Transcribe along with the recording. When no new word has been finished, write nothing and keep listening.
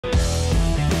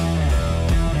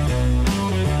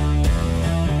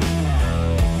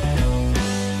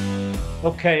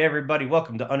Okay, everybody,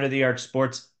 welcome to Under the Arch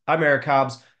Sports. I'm Eric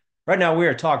Hobbs. Right now, we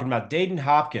are talking about Daeden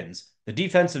Hopkins, the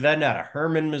defensive end out of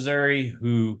Hermann, Missouri,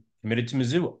 who committed to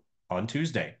Mizzou on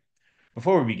Tuesday.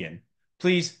 Before we begin,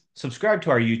 please subscribe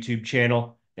to our YouTube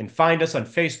channel and find us on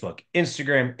Facebook,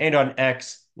 Instagram, and on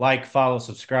X. Like, follow,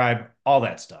 subscribe, all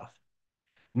that stuff.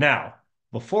 Now,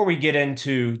 before we get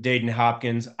into Daeden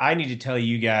Hopkins, I need to tell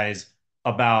you guys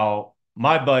about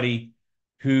my buddy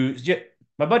who's just,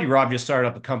 my buddy Rob just started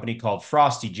up a company called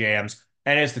Frosty Jams,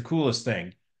 and it's the coolest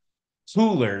thing.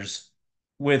 Coolers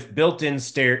with built-in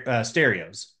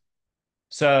stereos.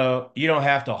 So you don't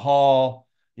have to haul,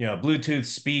 Bluetooth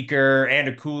speaker and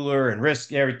a cooler and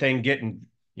risk everything getting,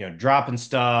 dropping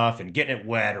stuff and getting it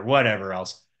wet or whatever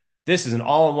else. This is an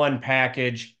all-in-one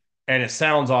package and it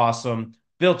sounds awesome,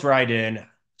 built right in,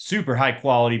 super high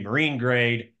quality, marine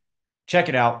grade. Check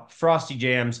it out,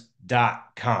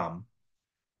 frostyjams.com.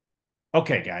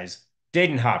 Okay, guys,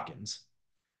 Daeden Hopkins,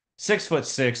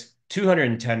 6'6",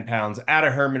 210 pounds, out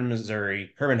of Hermann,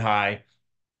 Missouri, Hermann High.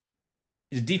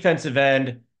 He's a defensive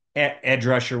end, edge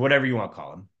rusher, whatever you want to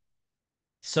call him.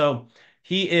 So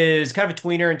he is kind of a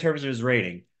tweener in terms of his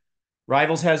rating.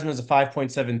 Rivals has him as a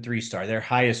 5.73 star, their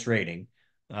highest rating.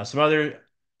 Some other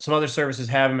services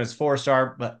have him as 4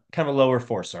 star, but kind of a lower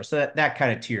 4 star. So that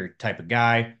kind of tier type of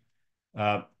guy.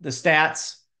 The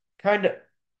stats kind of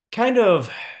kind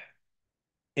of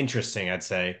interesting, I'd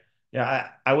say. Yeah,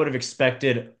 I would have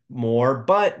expected more,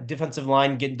 but defensive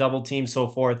line getting double teamed, so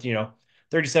forth.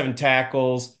 37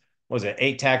 tackles, was it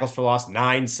 8 tackles for loss,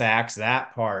 9 sacks?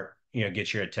 That part,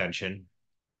 gets your attention.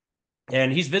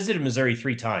 And he's visited Missouri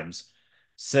 3 times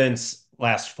since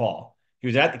last fall. He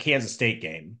was at the Kansas State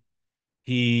game.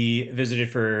 He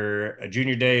visited for a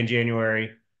junior day in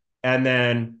January, and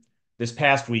then this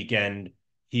past weekend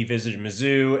he visited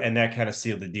Mizzou, and that kind of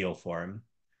sealed the deal for him.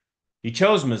 He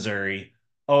chose Missouri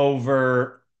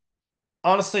over,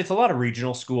 honestly, it's a lot of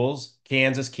regional schools: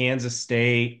 Kansas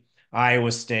State,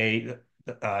 Iowa State,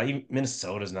 even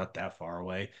Minnesota's not that far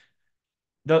away.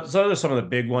 Those are some of the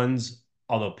big ones,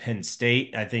 although Penn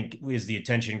State, I think, is the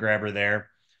attention grabber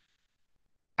there.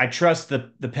 I trust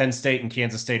the Penn State and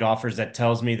Kansas State offers. That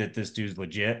tells me that this dude's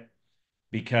legit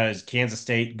because Kansas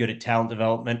State, good at talent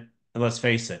development. And let's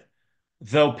face it,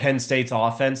 though Penn State's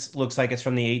offense looks like it's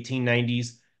from the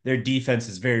 1890s, their defense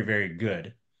is very, very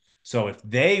good. So if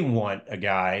they want a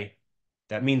guy,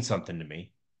 that means something to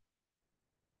me.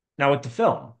 Now, with the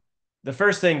film, the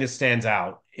first thing that stands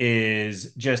out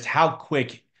is just how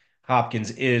quick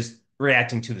Hopkins is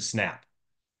reacting to the snap.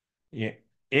 Yeah,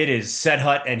 it is set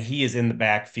hut, and he is in the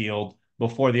backfield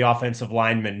before the offensive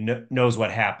lineman knows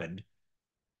what happened.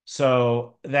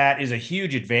 So that is a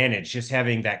huge advantage, just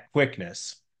having that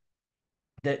quickness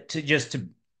that to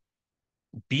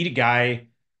beat a guy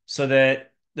so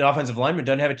that the offensive lineman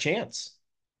doesn't have a chance.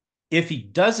 If he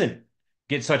doesn't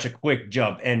get such a quick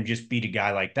jump and just beat a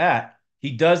guy like that,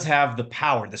 he does have the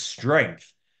power, the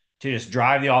strength to just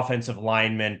drive the offensive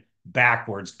lineman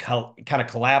backwards, kind of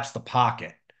collapse the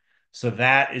pocket. So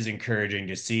that is encouraging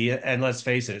to see. And let's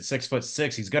face it, at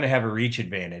 6'6", he's going to have a reach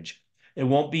advantage. It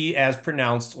won't be as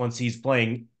pronounced once he's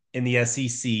playing in the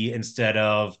SEC instead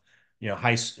of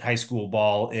high school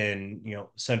ball in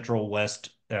Central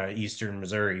West Eastern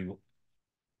Missouri.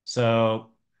 So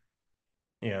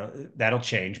that'll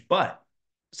change, but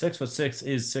 6'6"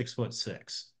 is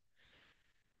 6'6".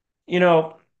 You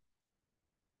know,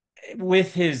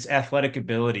 with his athletic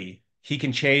ability, he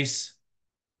can chase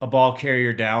a ball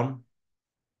carrier down.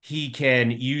 He can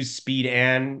use speed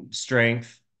and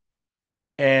strength.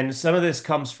 And some of this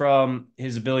comes from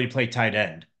his ability to play tight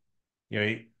end. You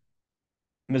know,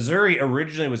 Missouri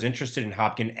originally was interested in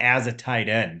Hopkins as a tight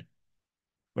end.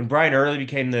 When Brian Early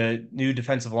became the new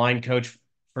defensive line coach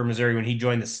for Missouri, when he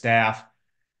joined the staff,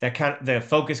 the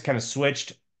focus kind of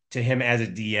switched to him as a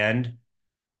D end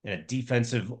and a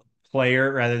defensive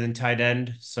player rather than tight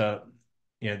end. So,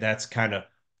 that's kind of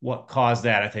what caused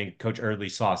that. I think Coach Early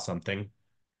saw something.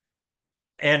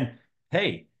 And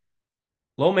hey,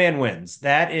 low man wins.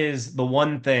 That is the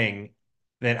one thing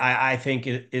that I think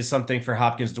is something for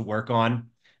Hopkins to work on.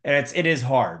 And it is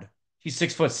hard. He's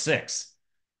 6'6".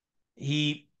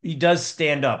 He does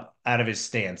stand up out of his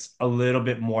stance a little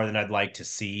bit more than I'd like to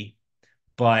see,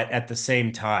 but at the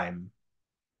same time,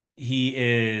 he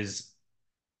is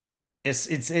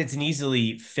it's an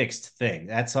easily fixed thing.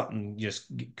 That's something,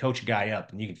 just coach a guy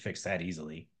up and you can fix that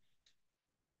easily.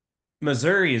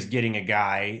 Missouri is getting a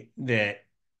guy that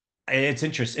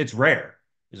it's rare,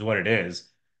 is what it is,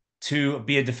 to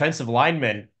be a defensive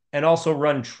lineman and also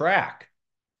run track.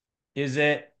 Is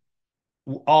it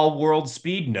all world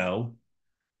speed? No.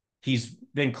 He's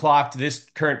been clocked this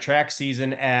current track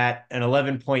season at an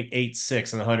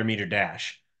 11.86 on the 100-meter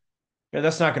dash.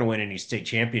 That's not going to win any state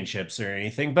championships or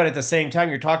anything, but at the same time,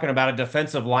 you're talking about a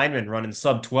defensive lineman running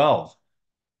sub 12.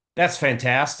 That's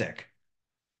fantastic.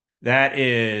 That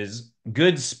is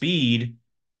good speed.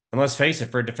 And let's face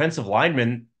it, for a defensive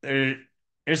lineman, there's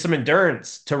some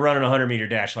endurance to run a 100-meter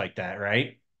dash like that,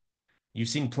 right? You've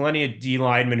seen plenty of D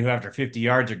linemen who, after 50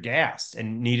 yards, are gassed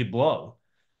and needed blow.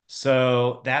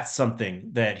 So that's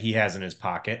something that he has in his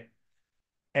pocket.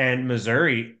 And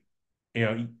Missouri,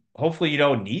 hopefully you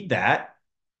don't need that.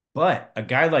 But a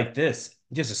guy like this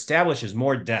just establishes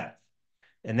more depth.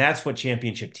 And that's what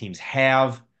championship teams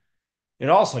have. It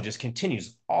also just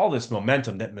continues all this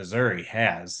momentum that Missouri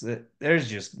has. There's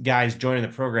just guys joining the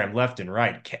program left and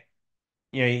right.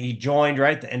 He joined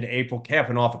right at the end of April,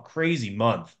 capping off a crazy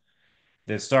month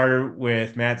that started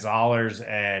with Matt Zollers.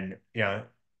 And,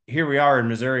 here we are in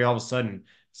Missouri all of a sudden,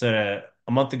 instead of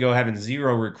a month ago having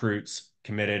zero recruits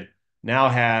committed, now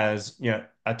has,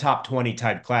 a top 20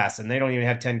 type class, and they don't even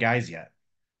have 10 guys yet.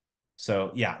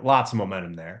 So, yeah, lots of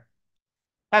momentum there.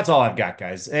 That's all I've got,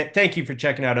 guys. Thank you for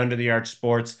checking out Under the Arch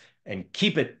Sports, and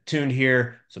keep it tuned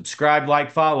here. Subscribe, like,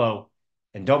 follow,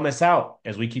 and don't miss out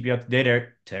as we keep you up to date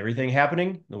to everything happening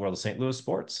in the world of St. Louis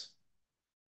sports.